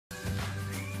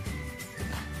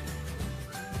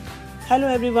Hello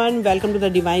everyone, welcome to the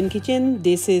Divine Kitchen.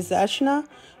 This is Archana.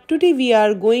 Today we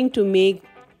are going to make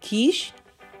quiche.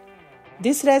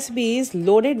 This recipe is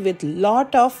loaded with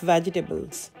lot of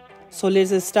vegetables. So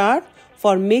let's start.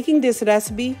 For making this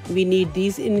recipe, we need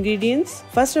these ingredients.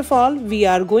 First of all, we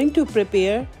are going to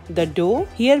prepare the dough.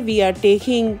 Here we are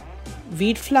taking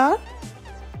wheat flour.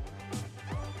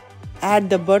 Add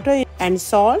the butter and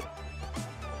salt.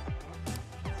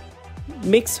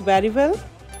 Mix very well.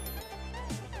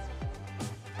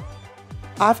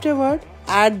 Afterward,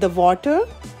 add the water.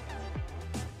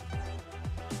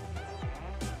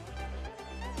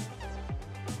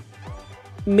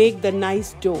 Make the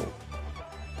nice dough.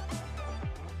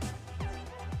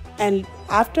 And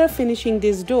after finishing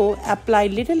this dough, apply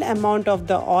little amount of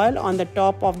the oil on the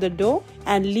top of the dough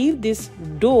and leave this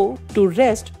dough to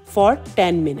rest for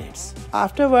 10 minutes.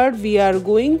 Afterward, we are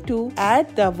going to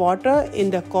add the water in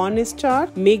the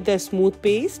cornstarch, make the smooth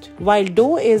paste. While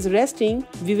dough is resting,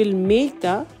 we will make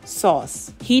the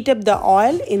sauce. Heat up the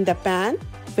oil in the pan.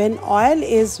 When oil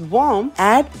is warm,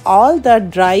 add all the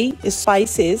dry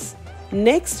spices.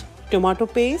 Next, tomato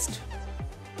paste.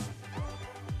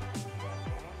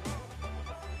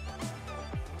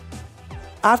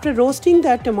 After roasting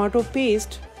the tomato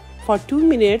paste for 2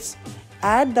 minutes,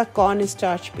 add the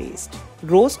cornstarch paste.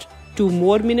 Roast 2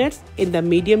 more minutes in the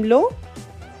medium-low.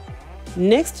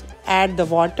 Next, add the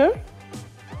water.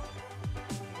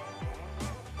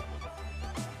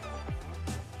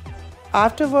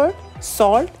 Afterward,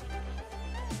 salt.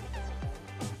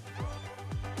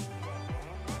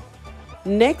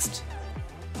 Next,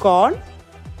 corn.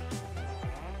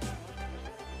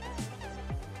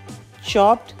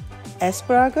 Chopped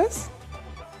asparagus.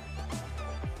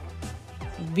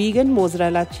 Vegan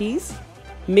mozzarella cheese.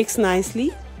 Mix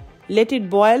nicely. Let it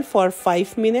boil for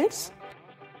 5 minutes.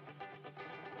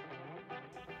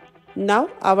 Now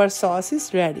our sauce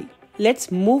is ready.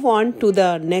 Let's move on to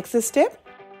the next step.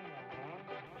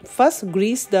 First,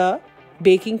 grease the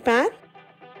baking pan.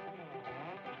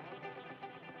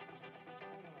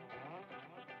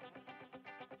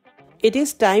 It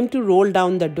is time to roll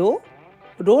down the dough.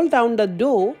 Roll down the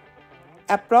dough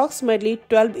approximately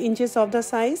 12 inches of the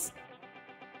size.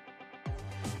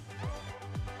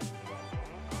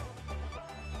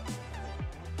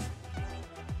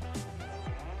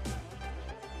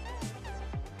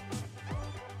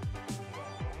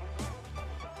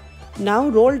 Now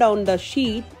roll down the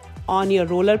sheet on your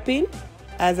roller pin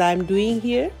as I am doing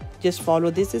here. Just follow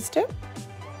this step.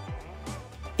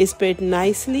 Spread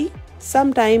nicely.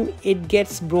 Sometimes it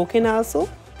gets broken also.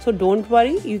 So don't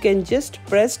worry, you can just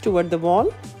press toward the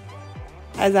wall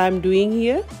as I am doing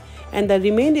here, and the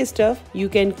remaining stuff you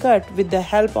can cut with the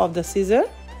help of the scissor.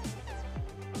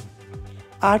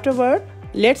 Afterward,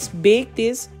 let's bake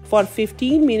this for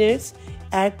 15 minutes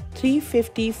at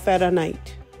 350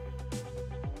 Fahrenheit.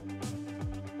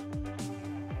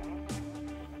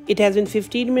 It has been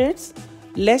 15 minutes.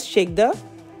 Let's check the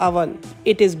oven.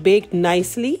 It is baked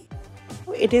nicely.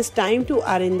 It is time to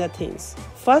arrange the things.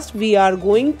 First, we are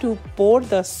going to pour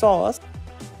the sauce.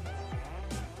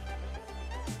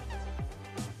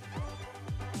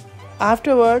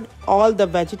 Afterward, all the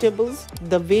vegetables,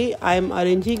 the way I am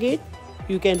arranging it,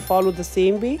 you can follow the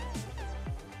same way.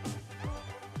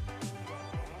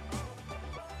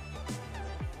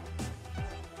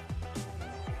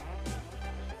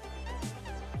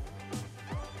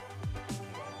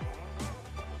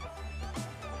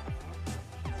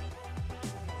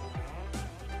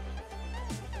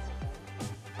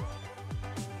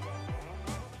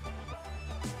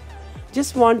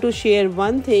 Just want to share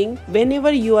one thing.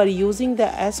 Whenever you are using the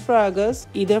asparagus,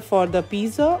 either for the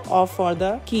pizza or for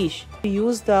the quiche,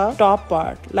 use the top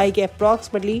part, like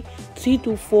approximately 3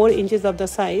 to 4 inches of the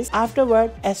size.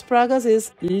 Afterward, asparagus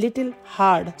is little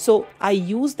hard, so I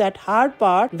use that hard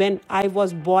part when I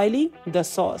was boiling the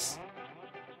sauce.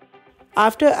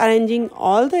 After arranging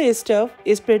all the stuff,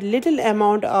 spread little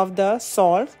amount of the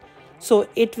salt, so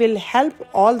it will help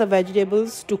all the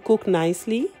vegetables to cook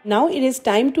nicely. Now it is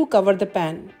time to cover the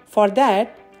pan. For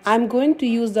that, I am going to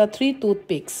use the 3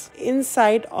 toothpicks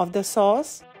inside of the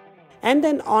sauce, and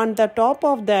then on the top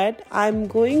of that I am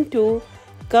going to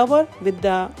cover with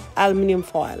the aluminum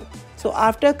foil. So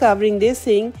after covering this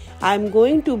thing, I am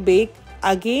going to bake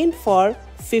again for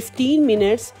 15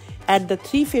 minutes at the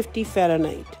 350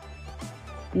 Fahrenheit.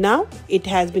 Now it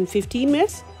has been 15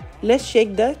 minutes. Let's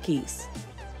check the quiche.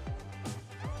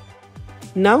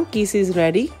 Now quiche is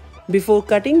ready. Before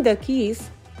cutting the quiche,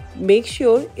 make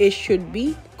sure it should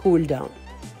be cooled down.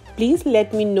 Please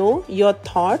let me know your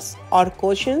thoughts or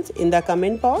questions in the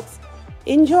comment box.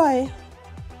 Enjoy!